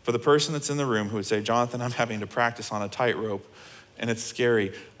 For the person that's in the room who would say, Jonathan, I'm having to practice on a tightrope, and it's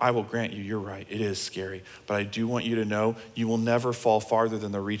scary, I will grant you, you're right, it is scary. But I do want you to know you will never fall farther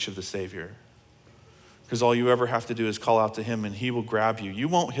than the reach of the Savior. Because all you ever have to do is call out to him and he will grab you. You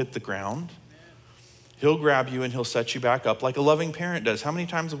won't hit the ground. He'll grab you and he'll set you back up like a loving parent does. How many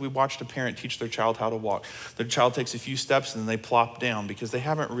times have we watched a parent teach their child how to walk? Their child takes a few steps and then they plop down because they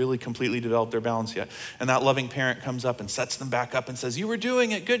haven't really completely developed their balance yet. And that loving parent comes up and sets them back up and says, you were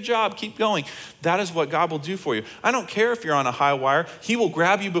doing it, good job, keep going. That is what God will do for you. I don't care if you're on a high wire. He will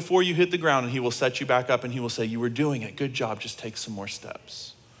grab you before you hit the ground and he will set you back up and he will say, you were doing it, good job, just take some more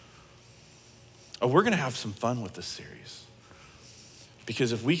steps. Oh, we're gonna have some fun with this series.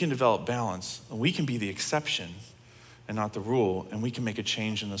 Because if we can develop balance, we can be the exception and not the rule, and we can make a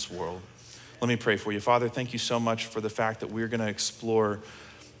change in this world. Let me pray for you. Father, thank you so much for the fact that we're gonna explore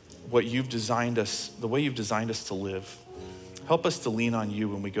what you've designed us, the way you've designed us to live. Help us to lean on you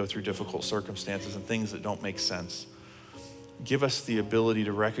when we go through difficult circumstances and things that don't make sense. Give us the ability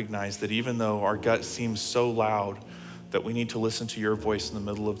to recognize that even though our gut seems so loud, that we need to listen to your voice in the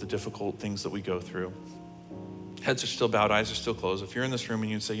middle of the difficult things that we go through. Heads are still bowed, eyes are still closed. If you're in this room and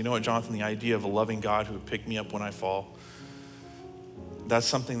you'd say, you know what, Jonathan, the idea of a loving God who would pick me up when I fall, that's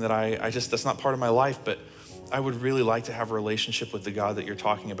something that that's not part of my life, but I would really like to have a relationship with the God that you're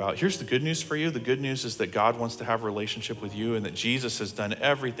talking about. Here's the good news for you. The good news is that God wants to have a relationship with you and that Jesus has done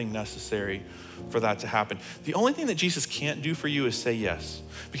everything necessary for that to happen. The only thing that Jesus can't do for you is say yes.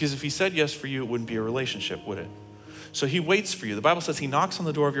 Because if he said yes for you, it wouldn't be a relationship, would it? So he waits for you. The Bible says he knocks on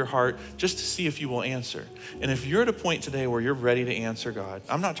the door of your heart just to see if you will answer. And if you're at a point today where you're ready to answer God,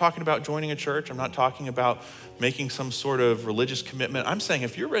 I'm not talking about joining a church. I'm not talking about making some sort of religious commitment. I'm saying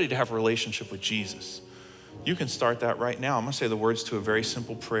if you're ready to have a relationship with Jesus, you can start that right now. I'm gonna say the words to a very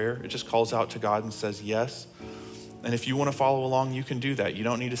simple prayer. It just calls out to God and says yes. And if you wanna follow along, you can do that. You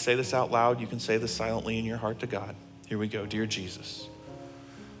don't need to say this out loud. You can say this silently in your heart to God. Here we go. Dear Jesus,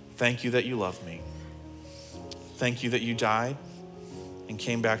 thank you that you love me. Thank you that you died and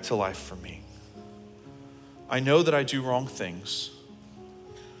came back to life for me. I know that I do wrong things,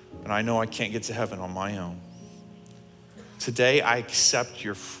 and I know I can't get to heaven on my own. Today, I accept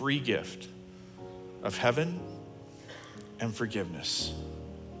your free gift of heaven and forgiveness.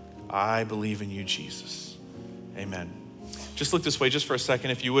 I believe in you, Jesus. Amen. Just look this way just for a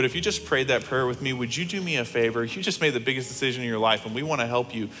second, if you would. If you just prayed that prayer with me, would you do me a favor? You just made the biggest decision in your life, and we want to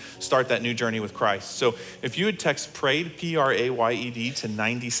help you start that new journey with Christ. So if you would text PRAYED, P-R-A-Y-E-D, to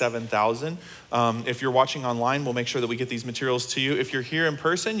 97,000. If you're watching online, we'll make sure that we get these materials to you. If you're here in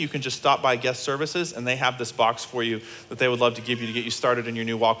person, you can just stop by guest services, and they have this box for you that they would love to give you to get you started in your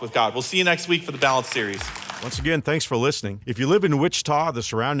new walk with God. We'll see you next week for the Balance series. Once again, thanks for listening. If you live in Wichita, the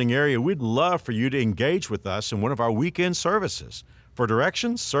surrounding area, we'd love for you to engage with us in one of our weekend services. For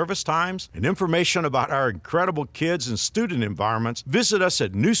directions, service times, and information about our incredible kids and student environments, visit us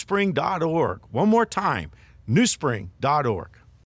at newspring.org. One more time, newspring.org.